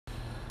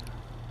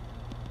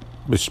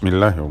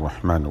Bismillahir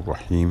Rahmanir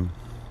Rahim.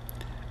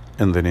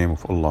 In the name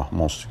of Allah,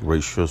 most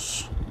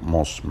gracious,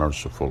 most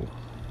merciful.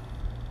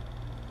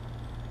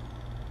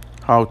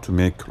 How to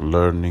make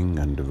learning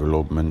and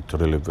development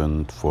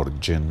relevant for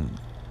Gen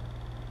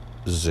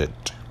Z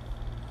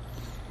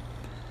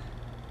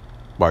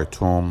by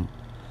Tom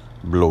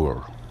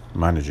Blower,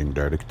 Managing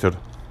Director,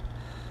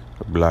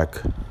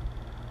 Black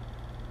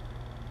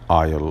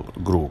Isle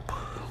Group.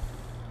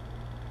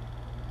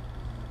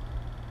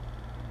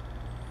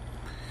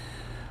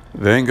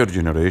 The younger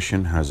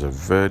generation has a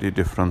very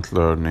different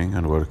learning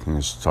and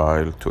working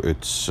style to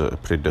its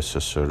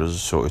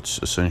predecessors, so it's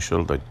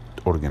essential that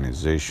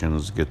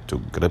organizations get to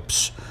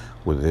grips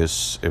with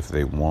this if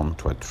they want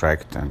to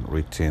attract and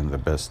retain the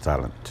best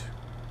talent.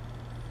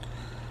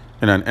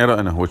 In an era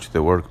in which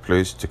the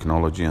workplace,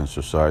 technology, and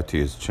society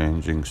is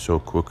changing so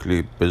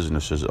quickly,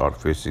 businesses are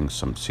facing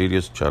some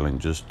serious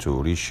challenges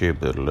to reshape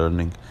their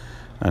learning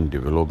and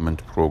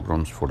development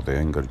programs for the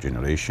younger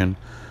generation,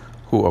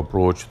 who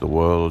approach the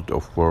world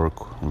of work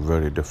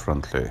very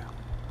differently.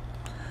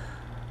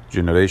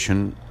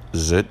 Generation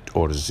Z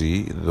or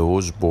Z,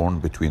 those born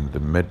between the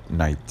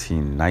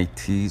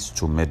mid-1990s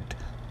to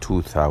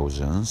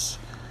mid-2000s,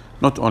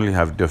 not only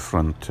have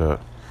different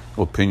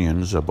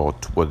opinions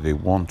about what they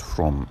want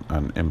from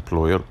an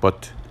employer,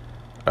 but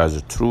as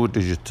true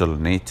digital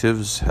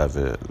natives have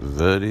a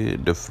very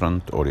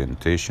different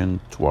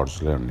orientation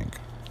towards learning.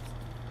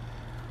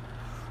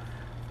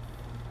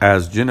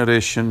 As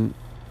Generation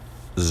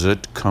Z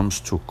comes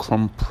to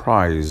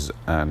comprise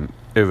an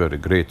ever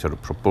greater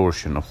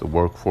proportion of the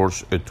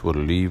workforce, it will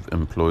leave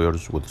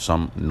employers with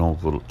some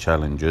novel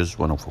challenges,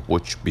 one of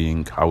which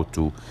being how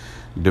to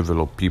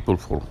develop people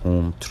for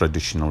whom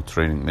traditional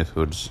training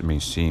methods may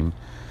seem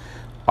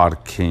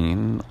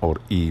arcane or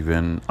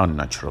even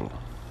unnatural.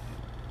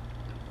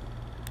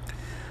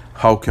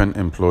 How can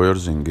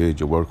employers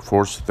engage a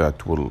workforce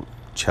that will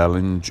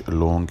challenge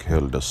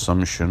long-held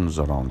assumptions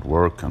around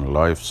work and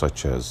life,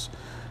 such as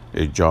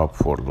a job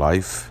for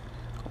life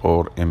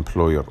or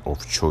employer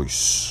of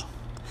choice?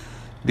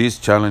 These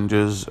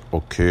challenges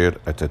occur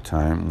at a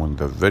time when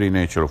the very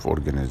nature of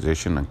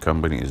organization and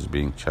company is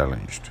being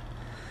challenged.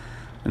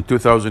 In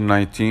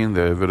 2019,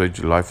 the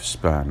average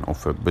lifespan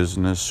of a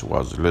business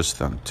was less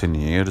than 10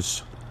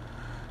 years,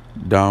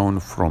 down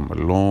from a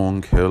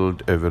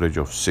long-held average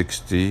of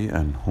 60,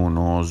 and who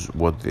knows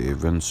what the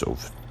events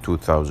of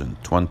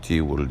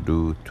 2020 will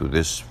do to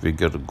this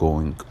figure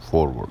going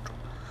forward.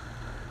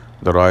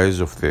 The rise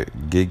of the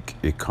gig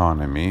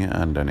economy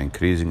and an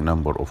increasing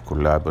number of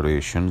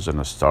collaborations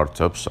and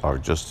startups are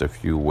just a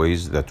few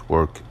ways that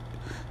work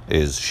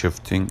is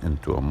shifting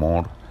into a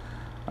more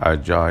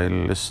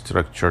agile,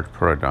 structured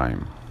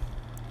paradigm.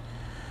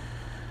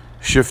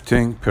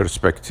 Shifting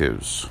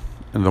perspectives.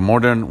 In the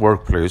modern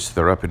workplace,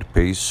 the rapid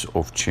pace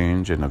of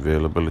change and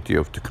availability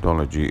of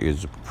technology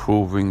is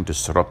proving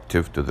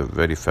disruptive to the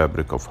very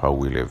fabric of how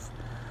we live.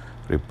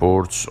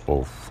 Reports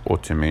of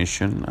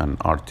automation and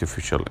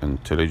artificial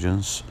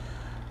intelligence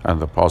and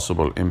the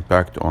possible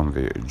impact on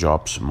the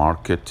jobs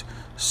market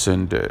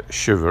send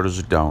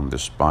shivers down the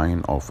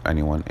spine of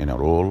anyone in a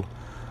role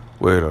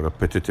where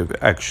repetitive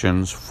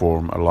actions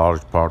form a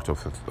large part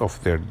of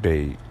their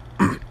day.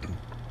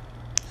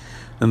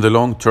 In the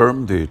long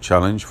term, the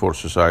challenge for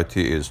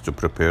society is to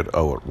prepare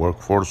our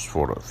workforce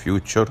for a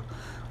future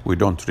we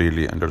don't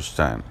really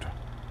understand.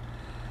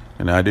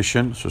 In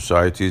addition,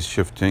 society is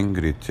shifting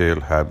retail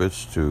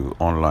habits to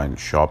online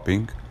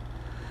shopping,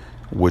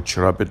 which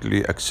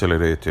rapidly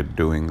accelerated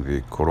during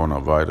the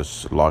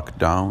coronavirus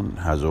lockdown,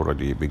 has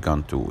already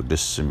begun to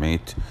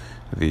decimate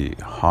the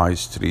high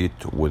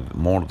street with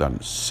more than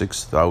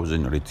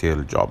 6,000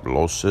 retail job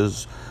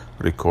losses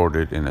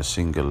recorded in a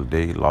single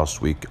day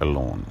last week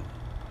alone.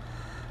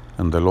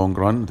 In the long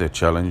run, the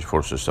challenge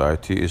for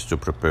society is to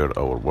prepare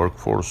our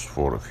workforce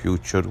for a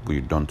future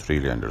we don't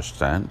really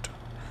understand.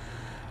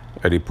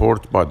 A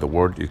report by the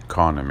World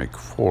Economic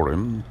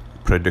Forum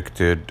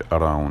predicted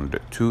around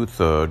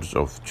 2/3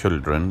 of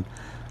children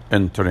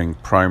entering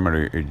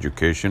primary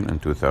education in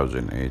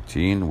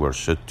 2018 were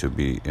said to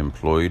be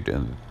employed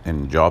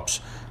in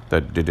jobs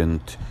that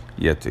didn't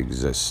yet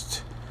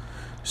exist.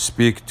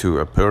 Speak to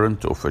a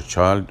parent of a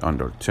child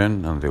under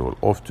 10 and they will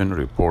often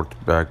report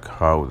back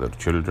how their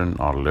children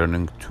are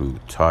learning to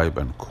type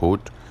and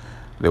code.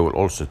 They will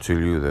also tell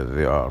you that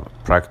they are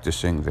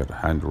practicing their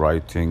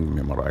handwriting,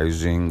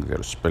 memorizing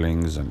their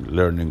spellings, and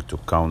learning to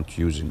count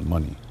using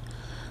money.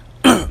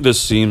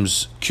 This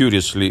seems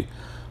curiously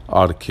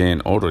arcane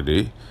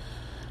already,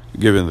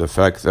 given the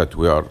fact that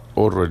we are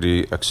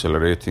already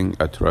accelerating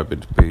at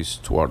rapid pace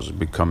towards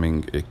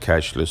becoming a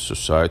cashless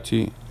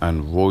society,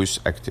 and voice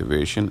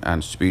activation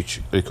and speech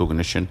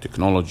recognition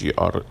technology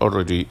are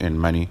already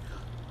in many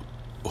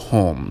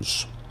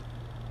homes.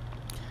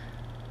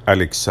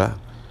 Alexa,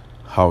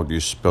 how do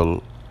you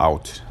spell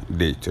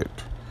outdated?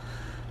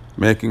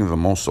 Making the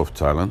most of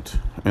talent.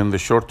 In the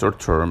shorter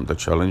term, the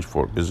challenge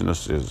for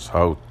business is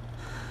how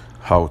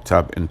to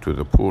tap into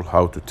the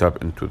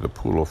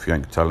pool of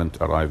young talent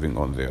arriving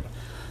on their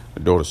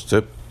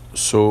doorstep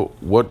So,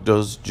 what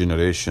does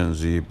Generation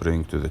Z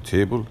bring to the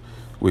table?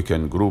 We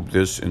can group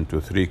this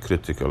into three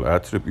critical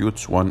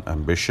attributes. One,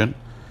 ambition,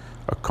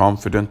 a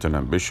confident and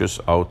ambitious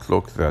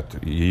outlook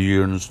that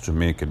yearns to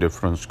make a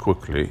difference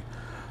quickly.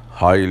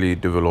 Highly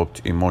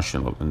developed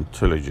emotional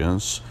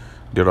intelligence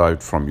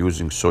derived from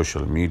using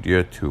social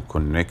media to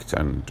connect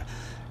and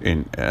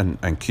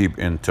keep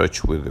in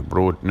touch with a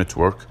broad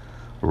network.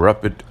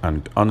 Rapid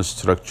and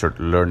unstructured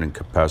learning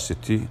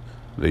capacity.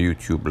 The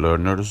YouTube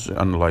learners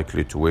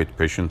unlikely to wait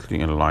patiently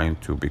in line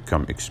to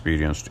become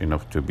experienced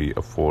enough to be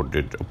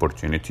afforded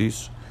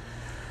opportunities.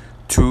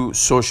 2.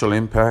 Social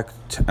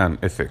impact and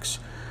ethics.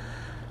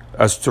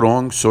 A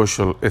strong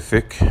social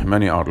ethic.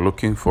 Many are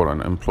looking for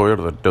an employer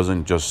that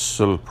doesn't just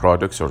sell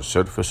products or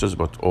services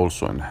but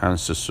also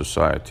enhances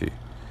society.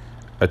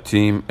 A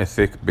team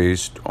ethic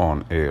based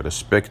on a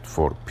respect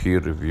for peer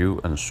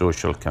review and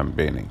social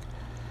campaigning.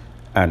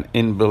 An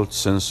inbuilt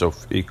sense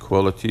of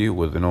equality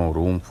with no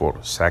room for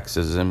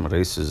sexism,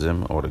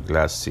 racism, or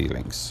glass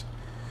ceilings.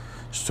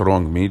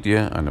 Strong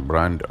media and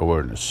brand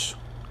awareness.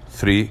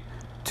 3.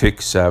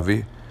 Tech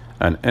savvy.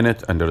 An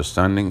innate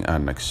understanding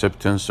and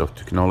acceptance of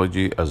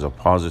technology as a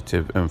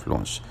positive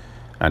influence,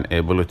 an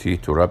ability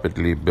to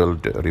rapidly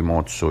build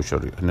remote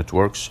social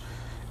networks,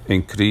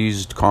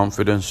 increased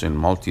confidence in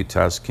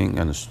multitasking,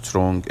 and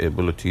strong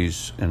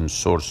abilities in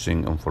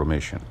sourcing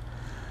information.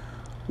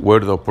 Where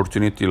the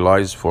opportunity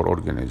lies for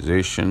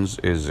organizations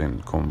is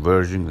in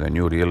converging the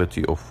new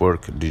reality of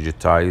work,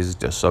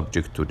 digitized,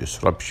 subject to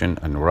disruption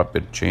and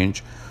rapid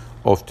change,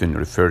 often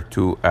referred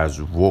to as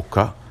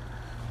VUCA,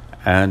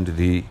 and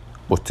the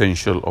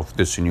potential of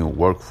this new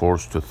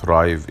workforce to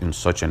thrive in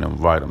such an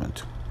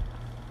environment.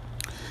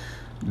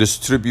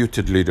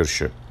 Distributed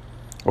leadership.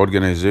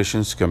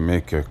 Organizations can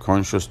make a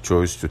conscious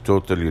choice to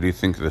totally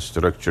rethink the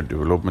structured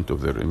development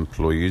of their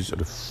employees,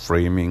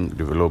 reframing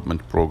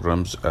development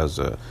programs as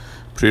a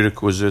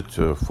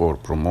prerequisite for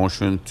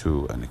promotion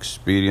to an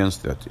experience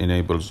that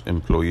enables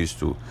employees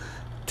to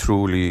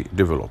truly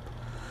develop.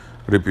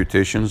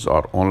 Reputations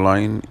are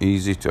online,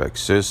 easy to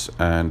access,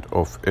 and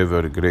of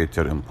ever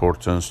greater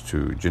importance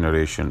to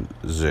Generation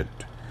Z.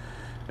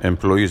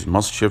 Employees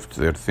must shift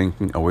their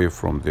thinking away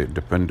from the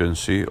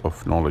dependency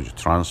of knowledge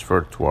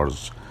transfer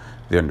towards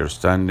the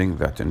understanding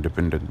that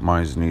independent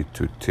minds need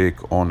to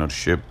take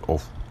ownership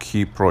of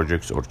key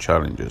projects or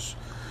challenges.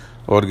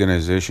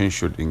 Organizations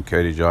should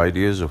encourage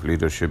ideas of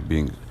leadership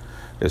being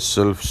a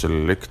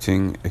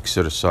self-selecting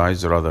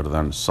exercise rather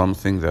than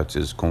something that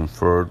is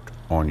conferred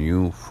on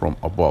you from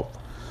above.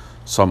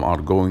 Some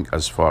are going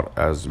as far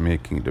as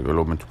making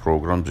development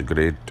programs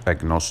grade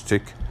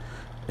agnostic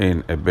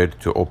in a bid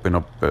to open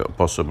up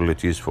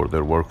possibilities for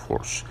their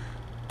workforce.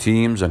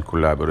 Teams and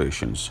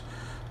collaborations.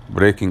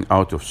 Breaking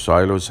out of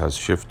silos has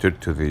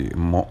shifted to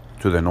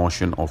the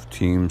notion of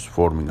teams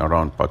forming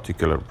around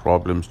particular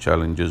problems,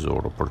 challenges,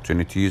 or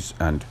opportunities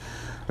and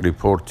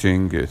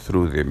reporting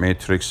through the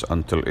matrix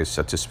until a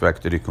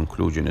satisfactory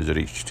conclusion is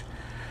reached.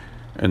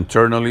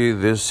 Internally,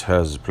 this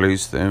has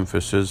placed the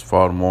emphasis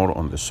far more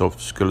on the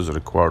soft skills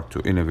required to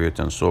innovate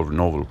and solve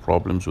novel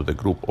problems with a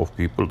group of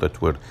people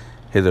that were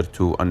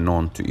hitherto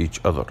unknown to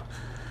each other.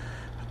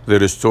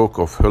 There is talk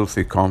of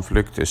healthy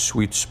conflict, a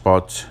sweet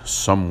spot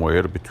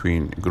somewhere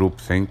between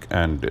groupthink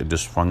and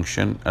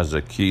dysfunction as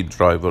a key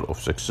driver of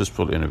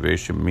successful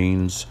innovation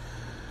means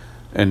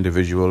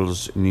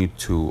individuals need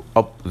to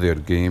up their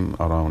game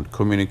around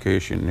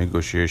communication,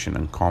 negotiation,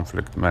 and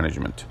conflict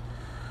management.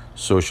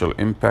 Social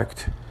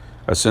impact.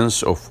 A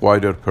sense of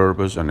wider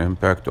purpose and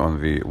impact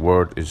on the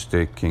world is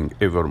taking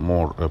ever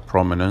more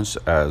prominence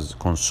as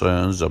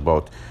concerns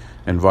about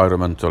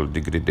environmental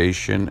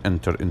degradation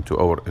enter into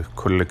our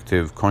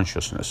collective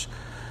consciousness.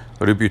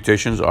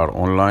 Reputations are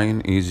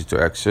online, easy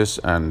to access,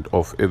 and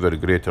of ever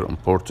greater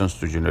importance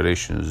to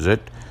Generation Z.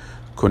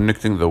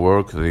 Connecting the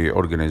work, the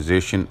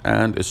organization,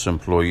 and its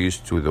employees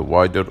to the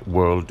wider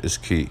world is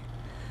key.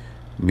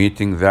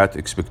 Meeting that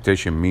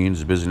expectation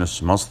means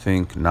business must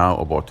think now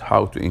about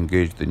how to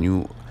engage the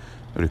new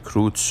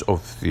recruits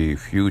of the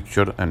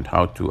future and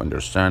how to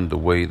understand the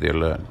way they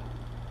learn.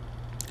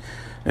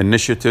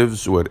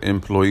 Initiatives where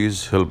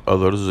employees help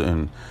others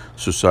in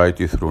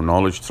society through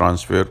knowledge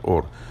transfer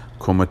or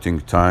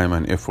committing time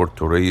and effort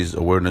to raise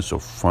awareness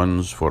of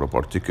funds for a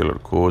particular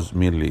cause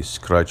merely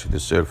scratch the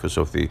surface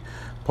of the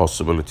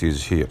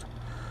possibilities here.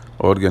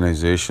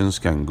 Organizations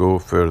can go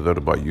further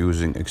by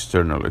using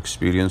external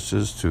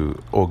experiences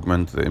to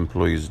augment the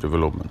employees'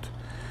 development.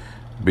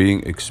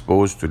 Being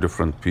exposed to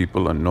different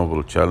people and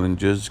novel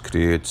challenges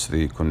creates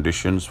the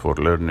conditions for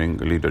learning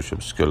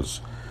leadership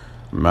skills.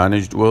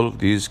 Managed well,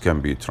 these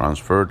can be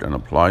transferred and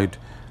applied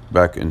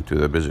back into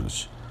the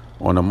business.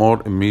 On a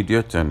more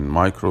immediate and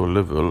micro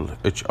level,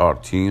 HR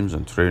teams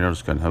and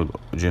trainers can help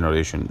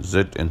Generation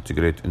Z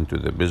integrate into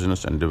the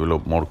business and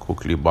develop more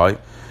quickly by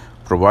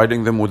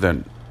providing them with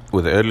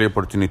early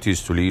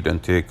opportunities to lead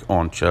and take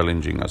on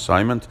challenging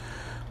assignments,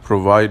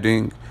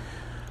 providing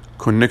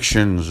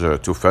connections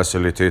to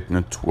facilitate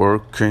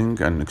networking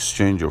and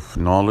exchange of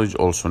knowledge,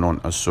 also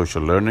known as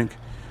social learning,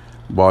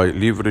 By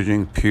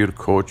leveraging peer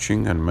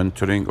coaching and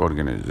mentoring,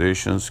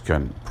 organizations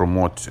can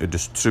promote a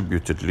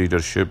distributed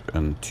leadership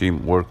and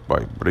teamwork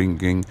by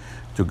bringing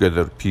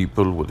together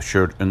people with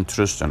shared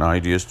interests and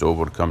ideas to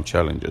overcome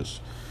challenges.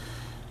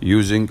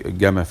 Using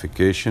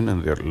gamification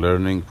in their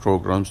learning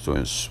programs to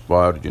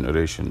inspire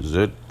Generation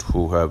Z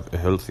who have a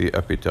healthy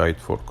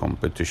appetite for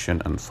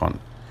competition and fun.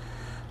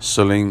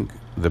 Selling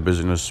the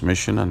business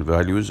mission and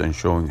values and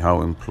showing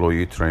how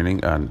employee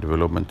training and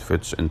development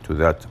fits into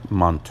that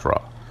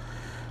mantra.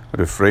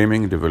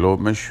 Reframing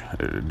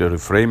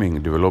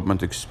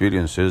development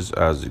experiences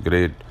as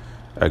grade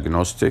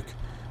agnostic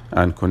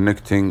and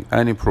connecting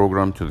any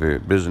program to the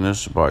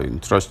business by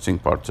entrusting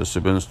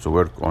participants to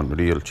work on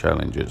real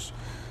challenges.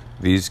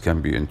 These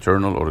can be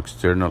internal or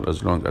external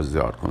as long as they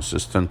are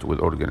consistent with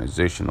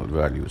organizational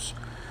values.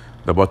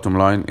 The bottom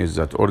line is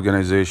that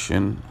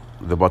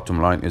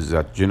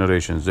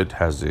Generation Z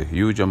has a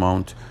huge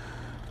amount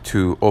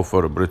to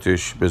offer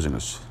British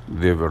business.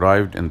 They've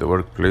arrived in the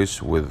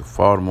workplace with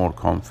far more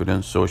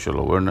confidence, social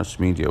awareness,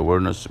 media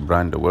awareness,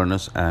 brand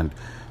awareness, and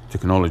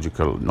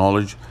technological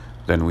knowledge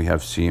than we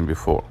have seen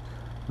before.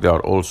 They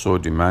are also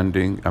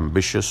demanding,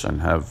 ambitious,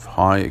 and have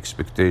high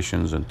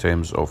expectations in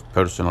terms of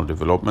personal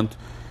development.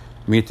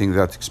 Meeting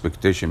that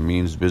expectation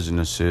means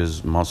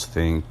businesses must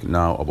think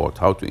now about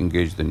how to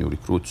engage the new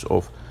recruits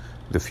of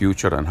the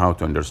future and how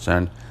to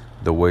understand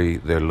the way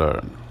they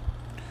learn.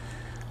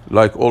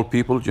 Like all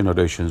people,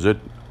 Generation Z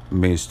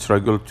may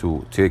struggle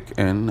to take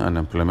in and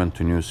implement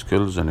new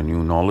skills and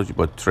new knowledge,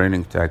 but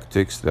training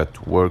tactics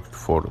that worked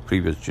for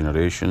previous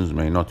generations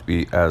may not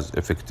be as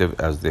effective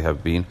as they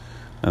have been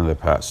in the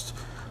past.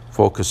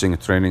 Focusing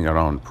training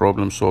around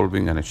problem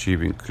solving and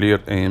achieving clear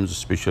aims,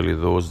 especially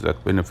those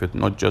that benefit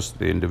not just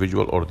the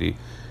individual or the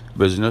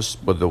business,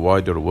 but the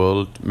wider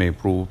world, may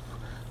prove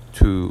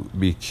to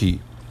be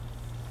key.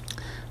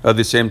 At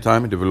the same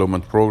time,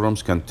 development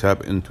programs can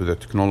tap into the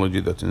technology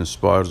that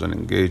inspires and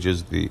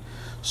engages the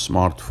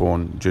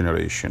smartphone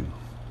generation.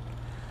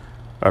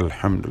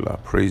 Alhamdulillah,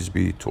 praise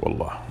be to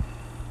Allah.